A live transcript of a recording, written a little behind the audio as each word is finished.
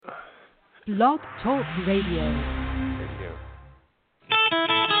Blog Talk Radio. There you go.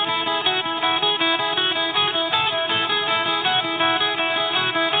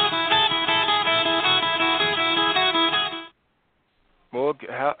 Well,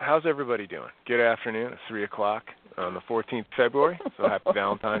 how's everybody doing? Good afternoon. It's 3 o'clock on the 14th of February, so happy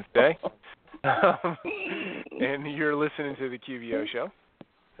Valentine's Day. And you're listening to the QBO show.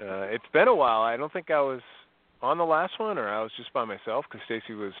 It's been a while. I don't think I was on the last one, or I was just by myself because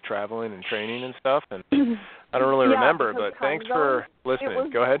Stacy was traveling and training and stuff, and I don't really remember, but thanks for listening.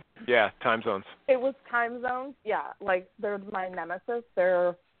 Go ahead. Yeah, time zones. It was time zones. Yeah, like they're my nemesis.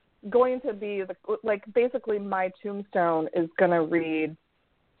 They're going to be, basically my tombstone is going to read,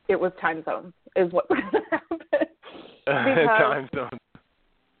 it was time zones, is what's going to happen. Time zones.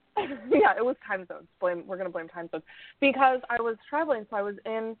 Yeah, it was time zones. We're going to blame time zones. Because I was traveling, so I was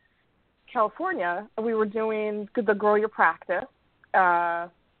in California. We were doing the Grow Your Practice stuff,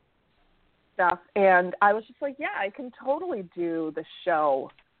 and I was just like, yeah, I can totally do the show.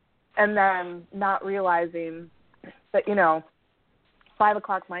 And then not realizing that, 5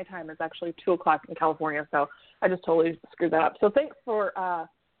 o'clock my time is actually 2 o'clock in California, so I just totally screwed that up. So thanks for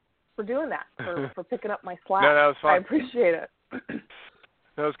doing that, for picking up my slack. No, that was fun. I appreciate it.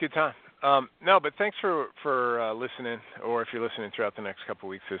 That was a good time. But thanks for listening, or if you're listening throughout the next couple of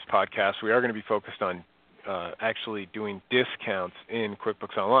weeks, this podcast, we are going to be focused on actually doing discounts in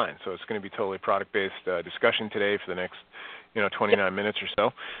QuickBooks Online. So it's going to be totally product-based discussion today for the next 29 minutes or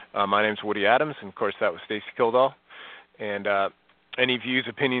so. My name's Woody Adams, and, of course, that was Stacy Kildall. And any views,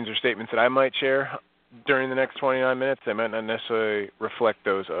 opinions, or statements that I might share during the next 29 minutes, they might not necessarily reflect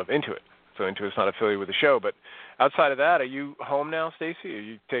those of Intuit. So Intuit's not affiliated with the show. But outside of that, are you home now, Stacy? Are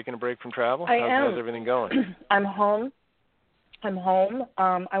you taking a break from travel? How's everything going? I'm home. I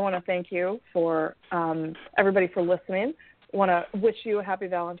want to thank you for everybody for listening. I want to wish you a happy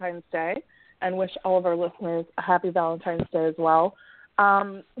Valentine's Day and wish all of our listeners a happy Valentine's Day as well.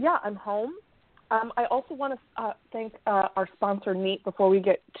 I'm home. I also want to thank our sponsor, Neat, before we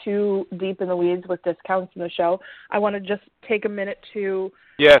get too deep in the weeds with discounts in the show. I want to just take a minute to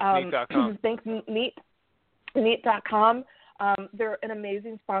Neat.com. thank Neat.com. They're an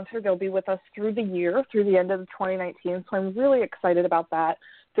amazing sponsor. They'll be with us through the year, through the end of 2019, so I'm really excited about that.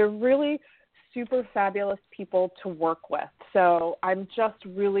 They're really super fabulous people to work with. So I'm just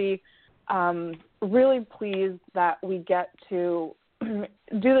really, really pleased that we get to do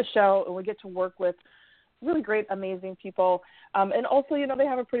the show and we get to work with really great, amazing people. And also, they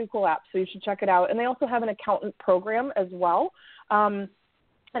have a pretty cool app, so you should check it out. And they also have an accountant program as well.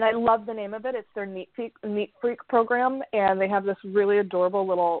 And I love the name of it. It's their Neat Freak program, and they have this really adorable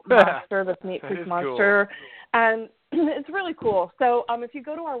little monster, this Neat Freak monster. Cool. And it's really cool. So if you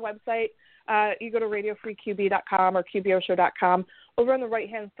go to our website, you go to radiofreeqb.com or qboshow.com. Over on the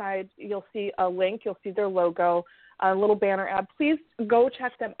right-hand side, you'll see a link. You'll see their logo, a little banner ad. Please go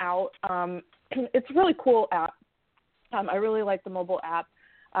check them out. It's a really cool app. I really like the mobile app.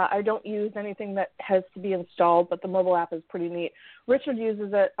 I don't use anything that has to be installed, but the mobile app is pretty neat. Richard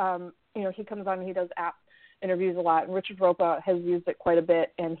uses it. He comes on and he does app interviews a lot, and Richard Ropa has used it quite a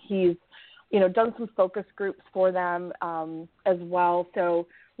bit, and he's, done some focus groups for them as well. So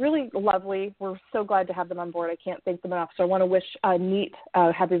really lovely. We're so glad to have them on board. I can't thank them enough. So I want to wish Neat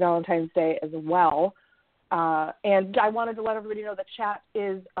happy Valentine's Day as well. And I wanted to let everybody know the chat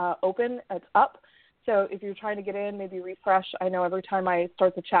is open. It's up. So if you're trying to get in, maybe refresh. I know every time I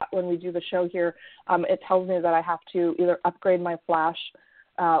start the chat when we do the show here, it tells me that I have to either upgrade my Flash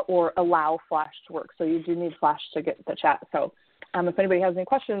or allow Flash to work. So you do need Flash to get the chat. So if anybody has any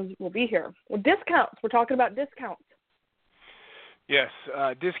questions, we'll be here. Well, discounts. We're talking about discounts. Yes,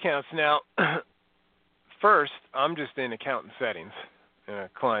 discounts. Now, first, I'm just in accountant settings in a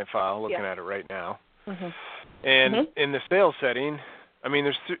client file looking at it right now. Mm-hmm. And in the sales setting,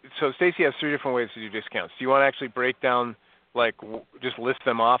 so Stacy has 3 different ways to do discounts. Do you want to actually break down, just list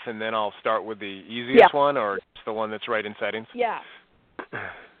them off, and then I'll start with the easiest one, or just the one that's right in settings? Yeah.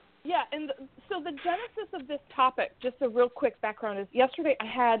 Yeah, and so the genesis of this topic, just a real quick background, is yesterday I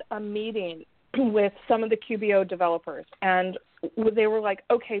had a meeting with some of the QBO developers, and they were like,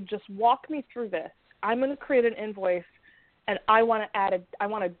 okay, just walk me through this. I'm going to create an invoice, and I want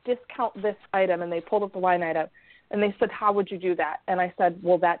to discount this item, and they pulled up the line item. And they said, how would you do that? And I said,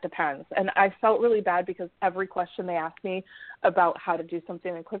 well, that depends. And I felt really bad because every question they asked me about how to do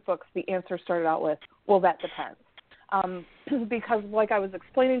something in QuickBooks, the answer started out with, well, that depends. Because like I was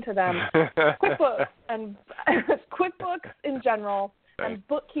explaining to them, QuickBooks in general and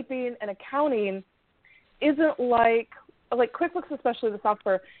bookkeeping and accounting isn't like QuickBooks, especially the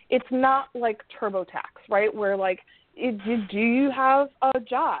software, it's not like TurboTax, right? Where do you have a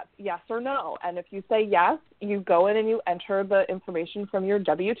job? Yes or no? And if you say yes, you go in and you enter the information from your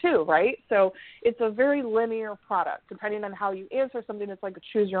W-2, right? So it's a very linear product. Depending on how you answer something, it's like a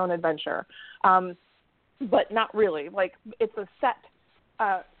choose your own adventure. But not really. Like, it's a set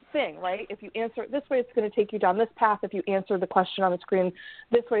thing, right? If you answer it this way, it's going to take you down this path. If you answer the question on the screen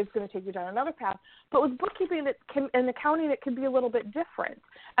this way, it's going to take you down another path. But with bookkeeping and accounting, it can be a little bit different.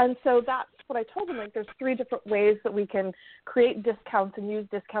 And so that's what I told them. Like, there's 3 different ways that we can create discounts and use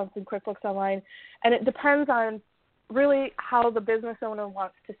discounts in QuickBooks Online. And it depends on really how the business owner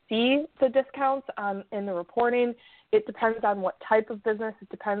wants to see the discounts in the reporting. It depends on what type of business. It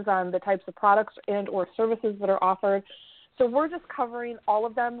depends on the types of products and or services that are offered. So we're just covering all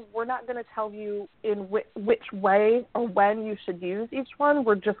of them. We're not going to tell you in which way or when you should use each one.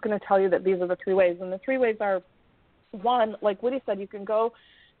 We're just going to tell you that these are the 3 ways. And the 3 ways are, 1, like Woody said, you can go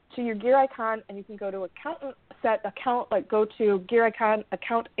to your gear icon and you can go to go to gear icon,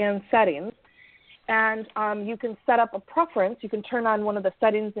 account and settings. And you can set up a preference. You can turn on one of the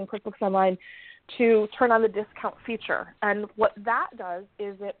settings in QuickBooks Online to turn on the discount feature. And what that does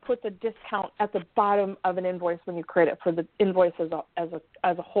is it puts a discount at the bottom of an invoice when you create it for the invoice as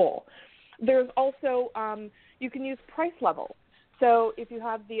a whole. There's also, you can use price levels. So if you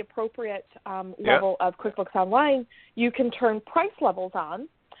have the appropriate level of QuickBooks Online, you can turn price levels on,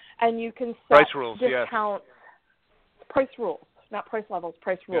 and you can set price rules, discounts. Yes. Price rules, not price levels,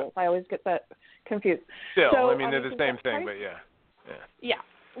 price rules. I always get that confused. Still, so, I mean, they're the same thing, but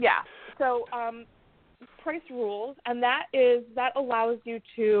Yeah. So price rules, and that allows you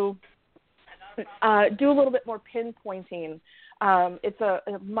to do a little bit more pinpointing. It's a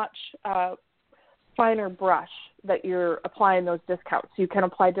much finer brush that you're applying those discounts. You can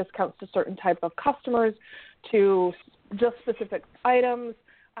apply discounts to certain type of customers, to just specific items.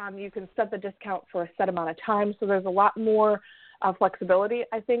 You can set the discount for a set amount of time. So there's a lot more flexibility,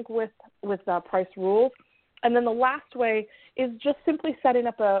 I think, with price rules. And then the last way is just simply setting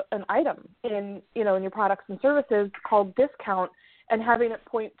up an item in your products and services called discount and having it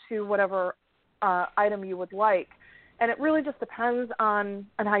point to whatever item you would like. And it really just depends on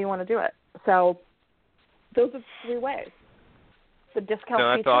how you want to do it. So those are 3 ways: the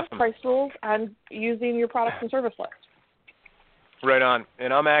discount feature, awesome. Price rules, and using your products and service list. Right on.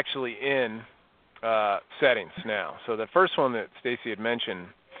 And I'm actually in settings now. So the first one that Stacy had mentioned,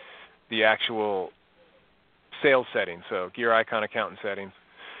 the actual sales settings, so gear icon, accountant settings,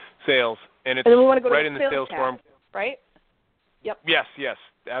 sales, and it's and then we want to go right to in the the sales sales form. tab, right? Yep. Yes,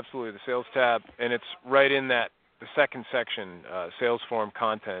 absolutely, the sales tab, and it's right in the second section, sales form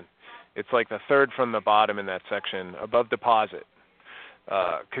content. It's like the 3rd from the bottom in that section, above deposit,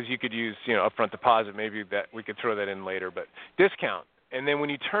 because you could use upfront deposit. Maybe that we could throw that in later, but discount. And then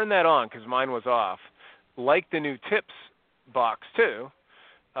when you turn that on, because mine was off, like the new tips box too,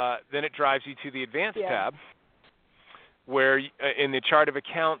 then it drives you to the advanced tab, where in the chart of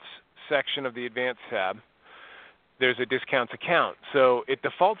accounts section of the advanced tab, there's a discounts account. So it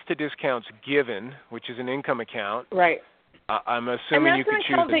defaults to discounts given, which is an income account. Right. I'm assuming you could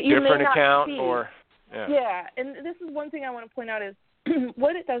choose a different account or. Yeah, and this is one thing I want to point out is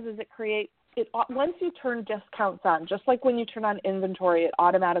what it does is it creates it. Once you turn discounts on, just like when you turn on inventory, it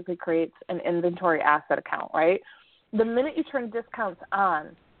automatically creates an inventory asset account, right? The minute you turn discounts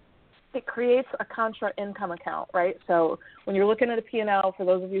on, it creates a contra income account, right? So when you're looking at a P&L, for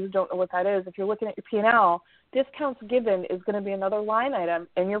those of you who don't know what that is, if you're looking at your P&L, discounts given is going to be another line item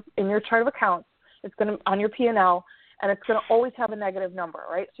in your chart of accounts. It's going to on your P&L, and it's going to always have a negative number,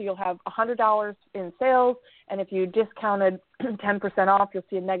 right? So you'll have $100 in sales, and if you discounted 10% off, you'll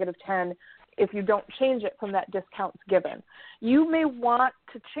see a negative 10 if you don't change it from that discounts given. You may want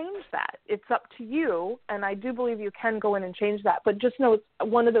to change that. It's up to you, and I do believe you can go in and change that, but just know it's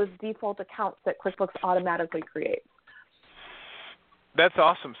one of those default accounts that QuickBooks automatically creates. That's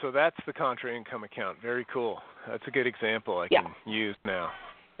awesome. So that's the contra income account. Very cool. That's a good example I can use now.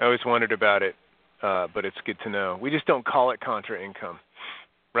 I always wondered about it, but it's good to know. We just don't call it contra income,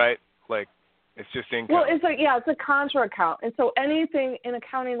 right? Like, it's just income. Well, it's a contra account, and so anything in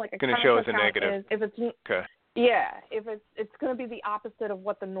accounting like a contra account going to show as a negative. If it's okay. Yeah, if it's going to be the opposite of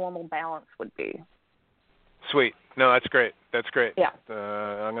what the normal balance would be. Sweet. No, that's great. That's great. Yeah.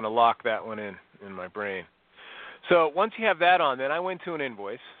 I'm going to lock that one in my brain. So once you have that on, then I went to an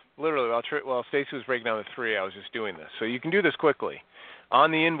invoice. Literally, while Stacy was breaking down the 3, I was just doing this. So you can do this quickly.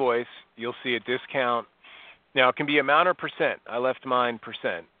 On the invoice, you'll see a discount. Now, it can be amount or percent. I left mine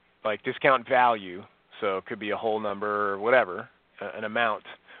percent, like discount value. So it could be a whole number or whatever, an amount,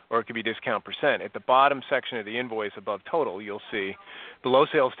 or it could be discount percent. At the bottom section of the invoice above total, you'll see below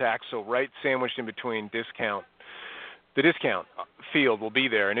sales tax, so right sandwiched in between discount the discount field will be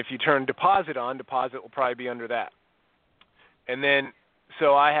there. And if you turn deposit on, deposit will probably be under that. And then,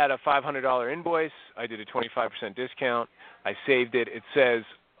 so I had a $500 invoice. I did a 25% discount. I saved it. It says,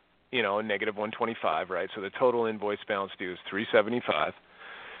 you know, negative 125, right? So the total invoice balance due is 375.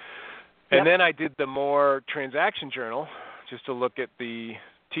 And then I did the more transaction journal just to look at the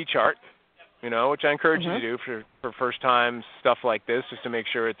T-chart, you know, which I encourage you to do for first time stuff like this, just to make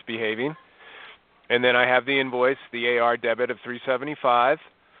sure it's behaving. And then I have the invoice, the AR debit of 375,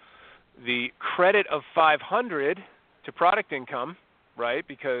 the credit of 500 to product income, right?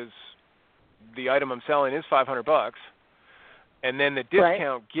 Because the item I'm selling is $500, and then the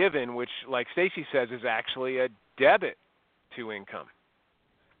discount given, which, like Stacy says, is actually a debit to income.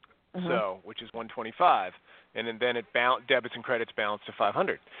 So, which is 125, and then it debits and credits balance to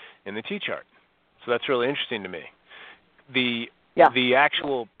 500 in the T-chart. So that's really interesting to me. The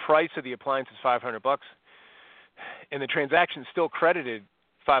actual price of the appliance is $500, and the transaction still credited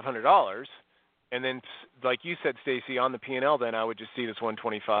 $500. And then, like you said, Stacy, on the P&L, then I would just see this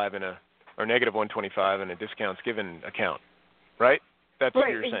 125 or negative 125 in a discounts given account, right? That's what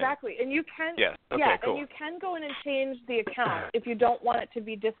you're saying. Right, exactly. And you can, cool. And you can go in and change the account if you don't want it to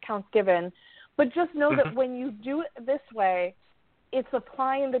be discounts given. But just know that when you do it this way, it's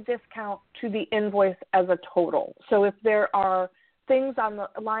applying the discount to the invoice as a total. So if there are things on the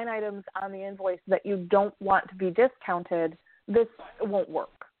line items on the invoice that you don't want to be discounted, this won't work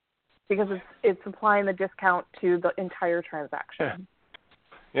because it's applying the discount to the entire transaction.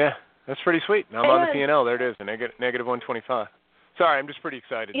 Yeah, that's pretty sweet. Now I'm on the P&L. There it is, negative 125. Sorry, I'm just pretty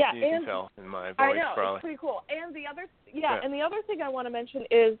excited. You can tell in my voice. I know, probably. It's pretty cool. And the other, and the other thing I want to mention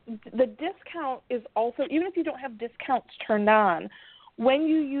is the discount is also, even if you don't have discounts turned on, when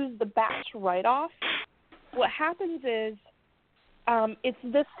you use the batch write-off, what happens is it's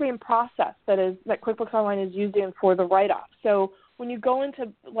this same process that QuickBooks Online is using for the write-off. So when you go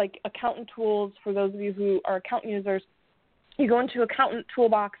into like accountant tools, for those of you who are accountant users, you go into accountant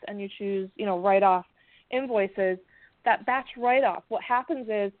toolbox and you choose, write-off invoices. That batch write-off, what happens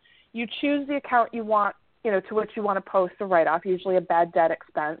is you choose the account you want, to which you want to post a write-off, usually a bad debt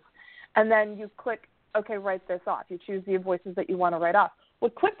expense, and then you click, okay, write this off. You choose the invoices that you want to write off.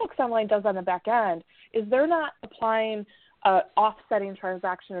 What QuickBooks Online does on the back end is they're not applying offsetting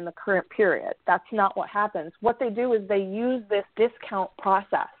transaction in the current period. That's not what happens. What they do is they use this discount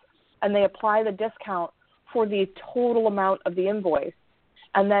process, and they apply the discount for the total amount of the invoice.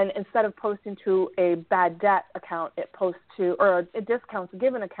 And then instead of posting to a bad debt account, it posts to, or a discounts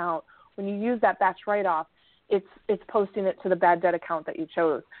given account. When you use that batch write-off, it's posting it to the bad debt account that you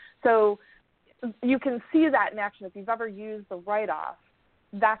chose. So you can see that in action. If you've ever used the write-off,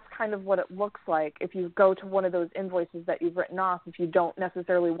 that's kind of what it looks like if you go to one of those invoices that you've written off. If you don't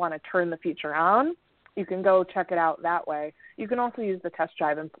necessarily want to turn the feature on, you can go check it out that way. You can also use the test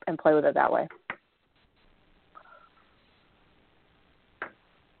drive and play with it that way.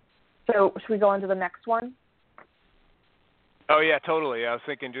 So should we go on to the next one? Oh, yeah, totally. I was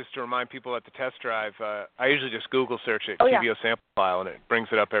thinking just to remind people at the test drive, I usually just Google search it, QBO sample file, and it brings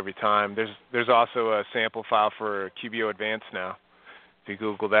it up every time. There's also a sample file for QBO Advanced now, if you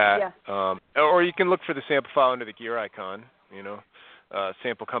Google that. Yeah. Or you can look for the sample file under the gear icon,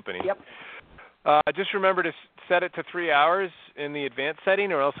 sample company. Yep. Just remember to set it to 3 hours in the advanced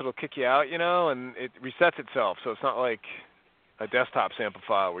setting, or else it'll kick you out, and it resets itself. So it's not like a desktop sample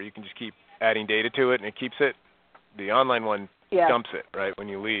file where you can just keep adding data to it and it keeps it. The online one dumps it right when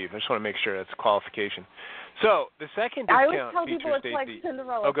you leave. I just want to make sure that's a qualification. So the second discount I always tell feature, people it's Stacey, like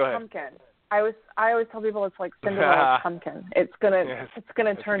Cinderella's pumpkin. I always tell people it's like Cinderella's pumpkin. It's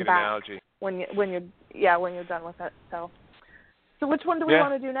gonna turn back analogy. when you're done with it. So which one do we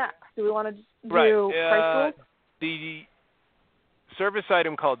want to do next? Do we want to do price rules? The service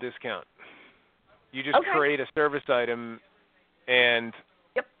item called discount. You just create a service item. And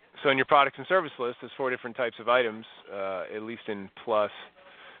so in your products and service list, there's 4 different types of items, at least in Plus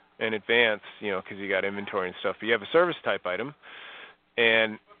and Advanced, because you got inventory and stuff. But you have a service type item,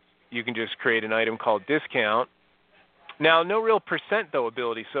 and you can just create an item called discount. Now, no real percent, though,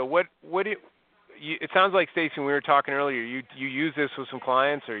 ability. So it sounds like, Stacey, when we were talking earlier, you use this with some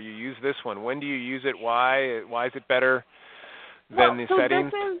clients, or you use this one. When do you use it? Why? Why is it better than the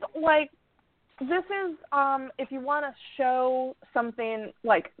settings? This is if you want to show something,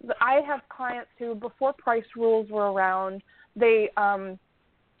 like I have clients who, before price rules were around, they do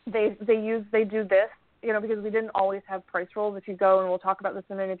this, because we didn't always have price rules. If you go, and we'll talk about this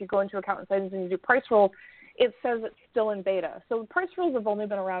in a minute, if you go into accountant settings and you do price rules, it says it's still in beta. So price rules have only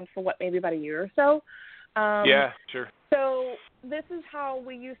been around for maybe about a year or so. Yeah, sure. So this is how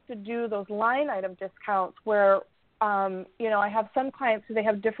we used to do those line item discounts, where I have some clients who they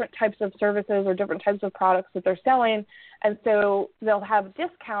have different types of services or different types of products that they're selling, and so they'll have a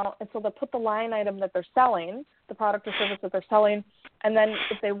discount, and so they'll put the line item that they're selling, the product or service that they're selling, and then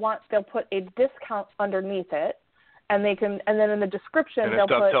if they want, they'll put a discount underneath it, and then in the description and they'll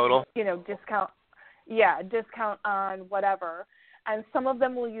put, subtotal? discount on whatever. And some of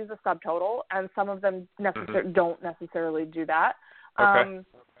them will use a subtotal, and some of them don't necessarily do that. Okay.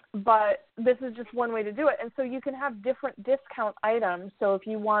 But this is just one way to do it. And so you can have different discount items. So if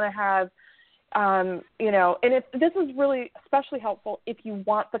you want to have, and this is really especially helpful if you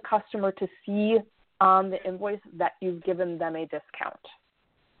want the customer to see on the invoice that you've given them a discount.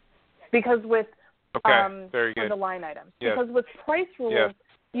 Because with very good. the line items. Yes. Because with price rules,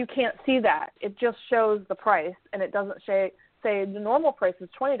 you can't see that. It just shows the price, and it doesn't say the normal price is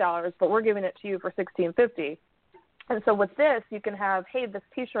 $20, but we're giving it to you for $16.50. And so with this, you can have, hey, this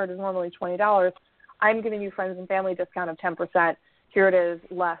T-shirt is normally $20. I'm giving you friends and family discount of 10%. Here it is,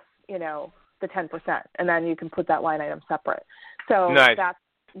 less, the 10%. And then you can put that line item separate. So that's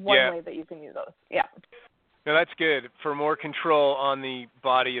one way that you can use those. Yeah. No, that's good. For more control on the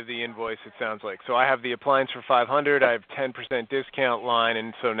body of the invoice, it sounds like. So I have the appliance for $500. I have 10% discount line,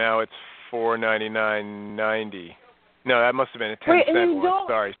 and so now it's $499.90. No, that must have been a 10-cent one.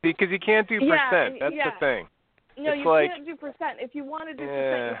 Sorry. See, because you can't do percent. That's the thing. No, you can't do percent. If you want to do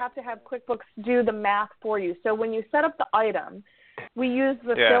percent, you have to have QuickBooks do the math for you. So when you set up the item, we use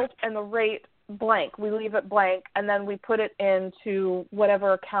the filter and the rate blank. We leave it blank, and then we put it into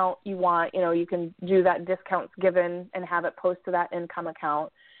whatever account you want. You can do that discounts given and have it post to that income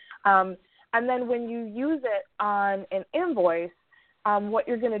account. And then when you use it on an invoice, what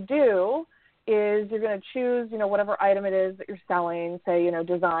you're going to do is you're going to choose, whatever item it is that you're selling, say,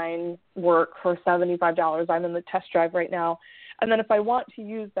 design work for $75. I'm in the test drive right now. And then if I want to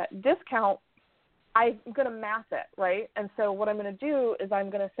use that discount, I'm going to math it, right? And so what I'm going to do is I'm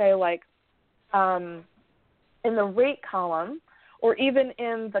going to say, like, in the rate column or even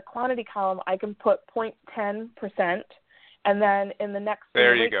in the quantity column, I can put 0.10%. And then in the next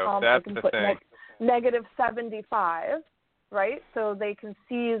rate column, I can put negative 75. Right? So they can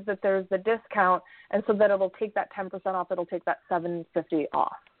see that there's the discount, and so that it'll take that 10% off. It'll take that $750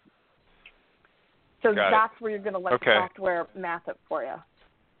 off. So that's where you're going to let the software math it for you.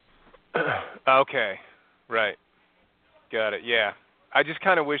 Okay. Right. Got it. Yeah. I just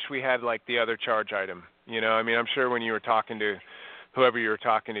kind of wish we had, like, the other charge item. I'm sure when you were talking to whoever you were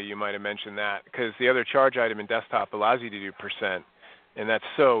talking to, you might have mentioned that, because the other charge item in desktop allows you to do percent. And that's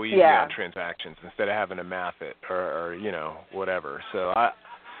so easy on transactions instead of having to math it or whatever. So I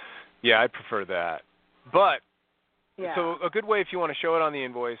prefer that. But so a good way if you want to show it on the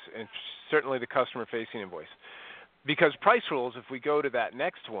invoice, and certainly the customer-facing invoice, because price rules. If we go to that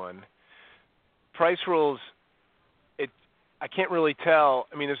next one, price rules. I can't really tell.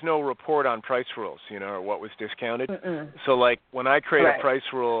 I mean, there's no report on price rules, or what was discounted. So like when I create a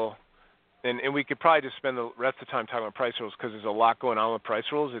price rule. And we could probably just spend the rest of the time talking about price rules because there's a lot going on with price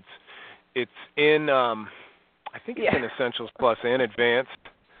rules. It's in I think it's in Essentials Plus and Advanced.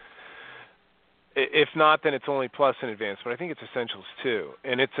 If not, then it's only Plus and Advanced, but I think it's Essentials too.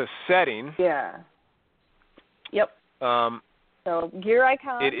 And it's a setting. Yeah. Yep. So gear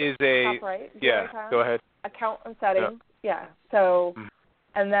icon. It is a top right. Gear icon, go ahead. Account and settings. Yeah. So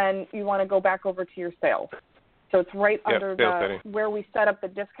and then you want to go back over to your sales. So it's right under where we set up the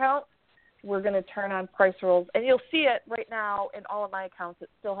discount. We're going to turn on price rules. And you'll see it right now in all of my accounts. It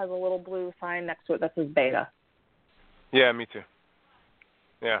still has a little blue sign next to it that says beta. Yeah, me too.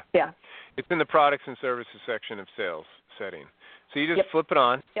 Yeah. Yeah. It's in the products and services section of sales setting. So you just flip it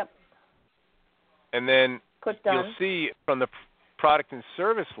on. Yep. And then click done. You'll see from the product and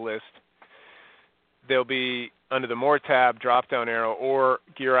service list, there'll be under the More tab, drop-down arrow, or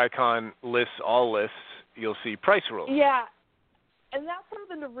gear icon lists all lists, you'll see price rules. Yeah. And that's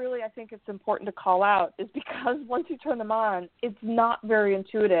something to really, I think it's important to call out, is because once you turn them on, it's not very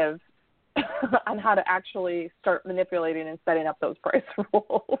intuitive on how to actually start manipulating and setting up those price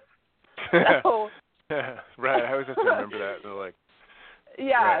rules. So, right, I always have to remember that. They're like, so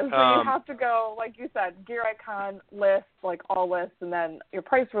you have to go, like you said, gear icon, list, like all lists, and then your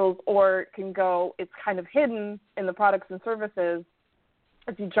price rules, or it can go, it's kind of hidden in the products and services.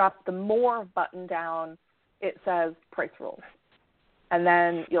 If you drop the More button down, it says price rules. And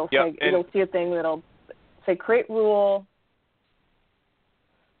then you'll see a thing that'll say create rule.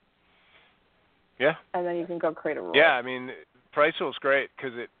 Yeah. And then you can go create a rule. Yeah, I mean, price rule is great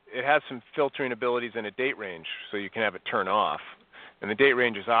because it has some filtering abilities and a date range, so you can have it turn off. And the date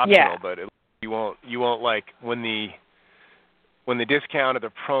range is optional, but you won't like when the discount or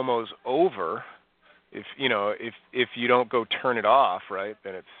the promo's over, if you don't go turn it off, right,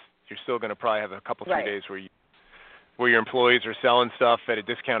 then you're still going to probably have a couple 3 days where your employees are selling stuff at a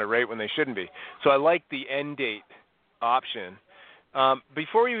discounted rate when they shouldn't be. So I like the end date option.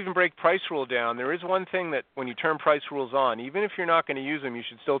 Before you even break price rule down, there is one thing that when you turn price rules on, even if you're not going to use them, you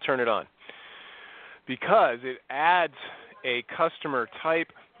should still turn it on, because it adds a customer type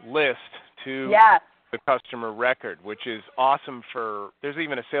list to the customer record, which is awesome there's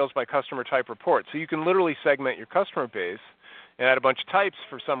even a sales by customer type report. So you can literally segment your customer base and add a bunch of types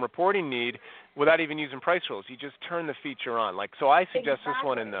for some reporting need without even using price rules. You just turn the feature on. So I suggest this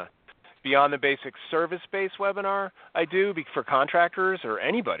one in the Beyond the Basics service-based webinar I do for contractors or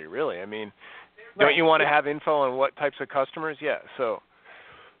anybody, really. I mean, don't you want to have info on what types of customers? Yeah, so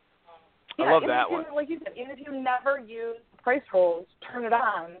I love that one. Like you said, even if you never use price rules, turn it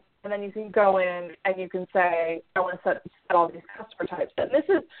on, and then you can go in and you can say, I want to set all these customer types. And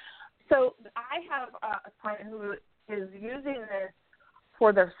so I have a client who is using this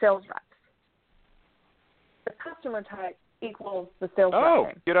for their sales reps. The customer type equals the sales rep name.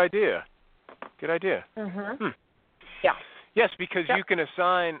 Oh, good idea. Good idea. Mm-hmm. Yeah. Yes, because you can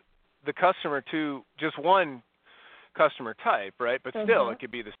assign the customer to just one customer type, right? But still, it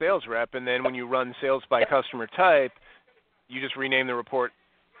could be the sales rep, and then when you run sales by customer type, you just rename the report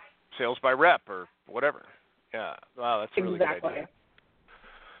sales by rep or whatever. Yeah. Wow, that's a really good idea.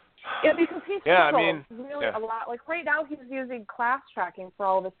 Yeah, because he's really a lot. Like right now, he's using class tracking for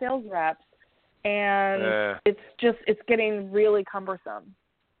all the sales reps, and it's getting really cumbersome.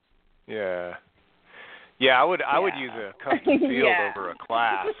 Yeah. Yeah, I would use a custom field over a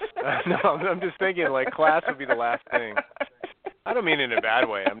class. No, I'm just thinking class would be the last thing. I don't mean it in a bad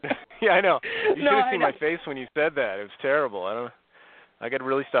way. I know. You should have seen my face when you said that. It was terrible. I got to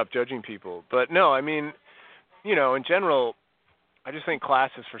really stop judging people. But no, I mean, in general, I just think class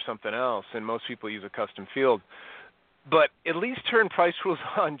is for something else, and most people use a custom field. But at least turn price rules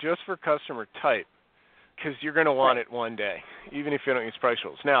on just for customer type, because you're going to want it one day, even if you don't use price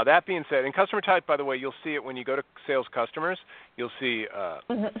rules. Now, that being said, in customer type, by the way, you'll see it when you go to sales customers. You'll see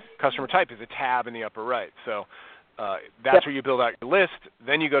customer type is a tab in the upper right. So that's where you build out your list.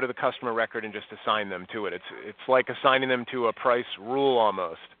 Then you go to the customer record and just assign them to it. It's like assigning them to a price rule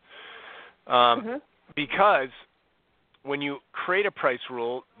almost. Because when you create a price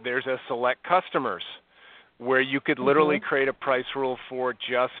rule, there's a select customers where you could literally create a price rule for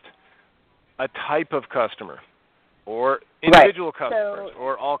just a type of customer or individual customers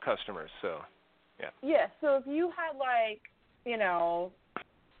or all customers. So, yeah, so if you had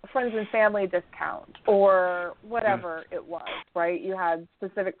friends and family discount or whatever it was, right? You had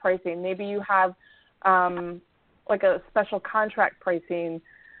specific pricing. Maybe you have a special contract pricing,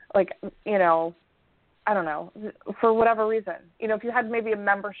 I don't know, for whatever reason. If you had maybe a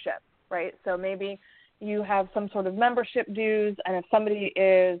membership, right? So maybe you have some sort of membership dues, and if somebody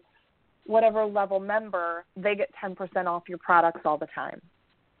is whatever level member, they get 10% off your products all the time.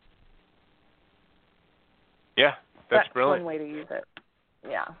 Yeah, that's brilliant. One way to use it.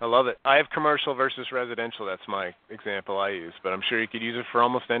 Yeah. I love it. I have commercial versus residential. That's my example I use, but I'm sure you could use it for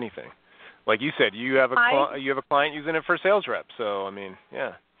almost anything. Like you said, you have a client using it for sales rep. So, I mean,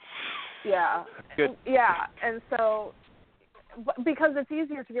 yeah. Yeah. Good. Yeah, and so because it's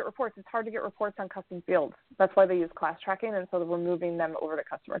easier to get reports, it's hard to get reports on custom fields. That's why they use class tracking, and so we're moving them over to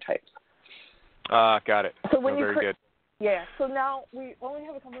customer types. Got it. So when very good. Yeah, so now we only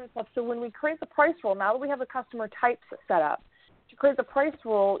have a couple minutes left. So when we create the price rule, now that we have the customer types set up, to create the price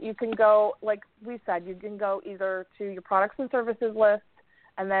rule, you can go, like we said, you can go either to your products and services list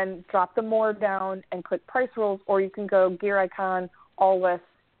and then drop the more down and click price rules, or you can go gear icon, all lists,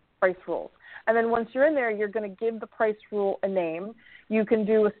 price rules. And then once you're in there, you're going to give the price rule a name. You can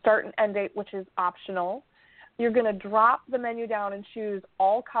do a start and end date, which is optional. You're going to drop the menu down and choose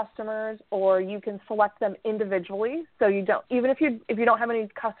all customers, or you can select them individually. So you don't, even if you don't have any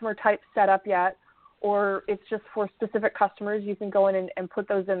customer types set up yet, or it's just for specific customers, you can go in and put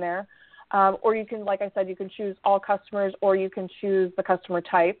those in there. Or you can, like I said, you can choose all customers, or you can choose the customer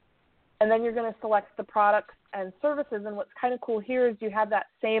type. And then you're going to select the products and services. And what's kind of cool here is you have that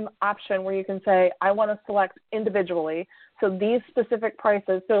same option where you can say, I want to select individually, so these specific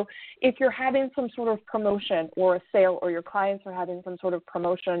prices. So if you're having some sort of promotion or a sale, or your clients are having some sort of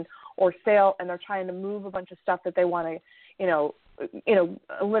promotion or sale, and they're trying to move a bunch of stuff that they want to,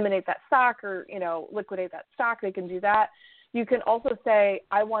 eliminate that stock or, liquidate that stock, they can do that. You can also say,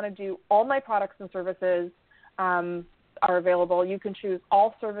 I want to do all my products and services are available. You can choose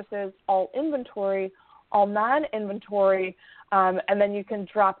all services, all inventory, all non-inventory, and then you can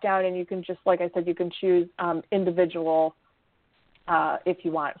drop down and you can just, like I said, you can choose individual if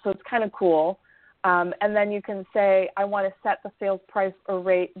you want. So it's kind of cool. And then you can say, I want to set the sales price or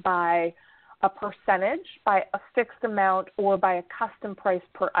rate by a percentage, by a fixed amount, or by a custom price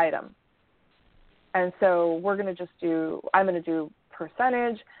per item. And so I'm going to do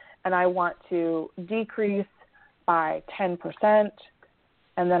percentage, and I want to decrease by 10%,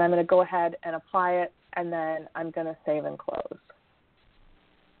 and then I'm going to go ahead and apply it, and then I'm going to save and close.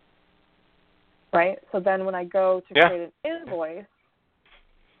 Right? So then when I go to create an invoice,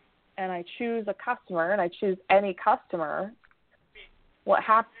 and I choose a customer, and I choose any customer, what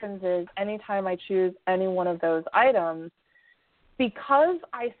happens is anytime I choose any one of those items, because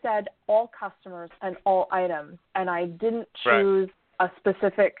I said all customers and all items, and I didn't choose a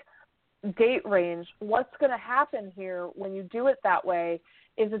specific date range, what's going to happen here when you do it that way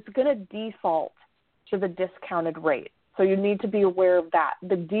is it's going to default to the discounted rate. So you need to be aware of that.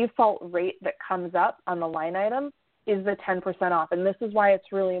 The default rate that comes up on the line item is the 10% off. And this is why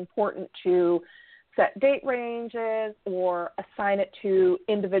it's really important to set date ranges or assign it to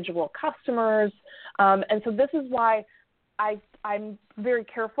individual customers. And so this is why I'm very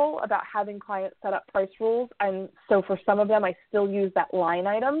careful about having clients set up price rules. And so for some of them, I still use that line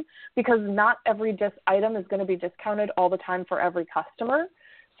item because not every item is going to be discounted all the time for every customer.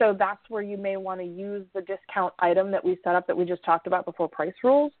 So that's where you may want to use the discount item that we set up that we just talked about before price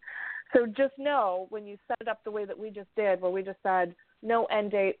rules. So just know when you set it up the way that we just did, where we just said no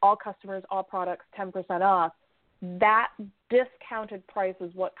end date, all customers, all products, 10% off, that discounted price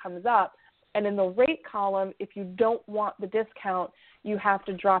is what comes up. And in the rate column, if you don't want the discount, you have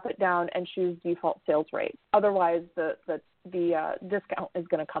to drop it down and choose default sales rate. Otherwise, the discount is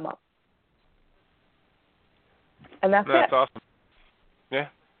going to come up. And that's it. That's awesome. Yeah.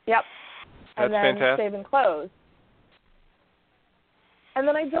 Yep. And that's then fantastic. Save and close. And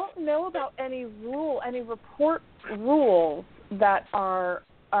then I don't know about any report rules that are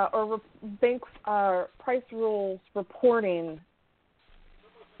bank price rules reporting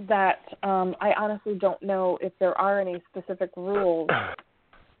that I honestly don't know if there are any specific rules.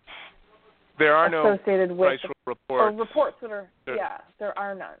 There are no associated with price rule reports. Or reports that are there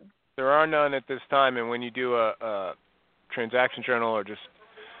are none. There are none at this time, and when you do a transaction journal or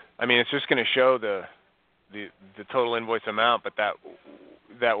it's just going to show the total invoice amount, but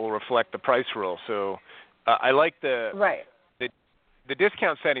that will reflect the price rule. So I like the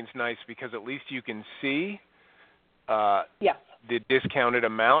discount setting's nice because at least you can see the discounted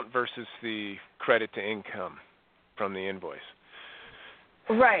amount versus the credit to income from the invoice.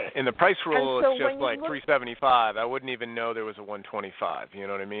 Right. In the price rule, so it's just like $375. I wouldn't even know there was a $125. You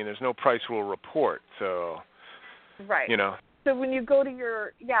know what I mean? There's no price rule report, so So when you go to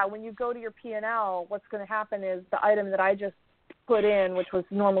your P&L, what's going to happen is the item that I just put in, which was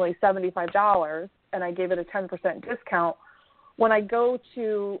normally $75, and I gave it a 10% discount. When I go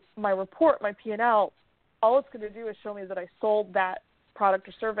to my report, my P&L, all it's going to do is show me that I sold that product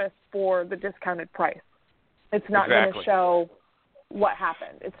or service for the discounted price. It's not going to show what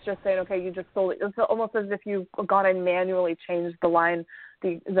happened. It's just saying, okay, you just sold it. It's almost as if you've gone and manually changed the line,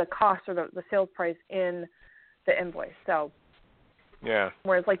 the cost or the sales price in the invoice. So,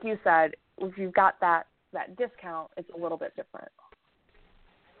 whereas like you said, if you've got that discount, it's a little bit different.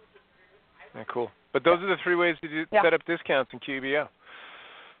 Cool. But those are the three ways to set up discounts in QBO.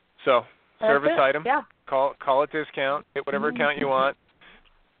 So, service item, call it discount, hit whatever account you want.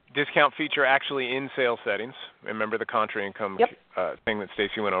 Discount feature actually in sales settings. Remember the contra income thing that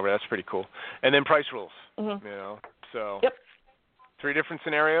Stacy went over. That's pretty cool. And then price rules. So 3 different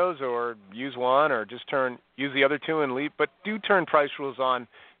scenarios, or use one, or just use the other 2 and leave. But do turn price rules on,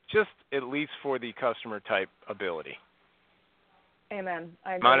 just at least for the customer type ability. Amen.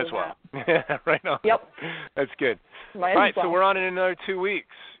 I agree. Might as well. Yeah, right on. Yep. That's good. Might All right, as well. so we're on in another 2 weeks.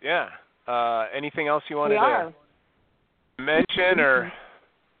 Yeah. Anything else you wanted to mention or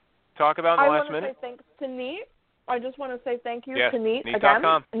talk about in the last minute? I want to say thanks to Neat. I just want to say thank you to Neat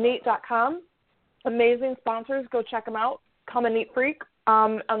Neat.com. again. Neat.com. Amazing sponsors. Go check them out. Come a Neat Freak.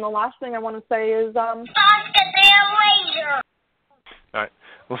 And the last thing I want to say is Talk to them later. All right.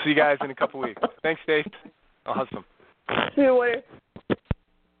 We'll see you guys in a couple weeks. Thanks, Dave. Awesome. See you later.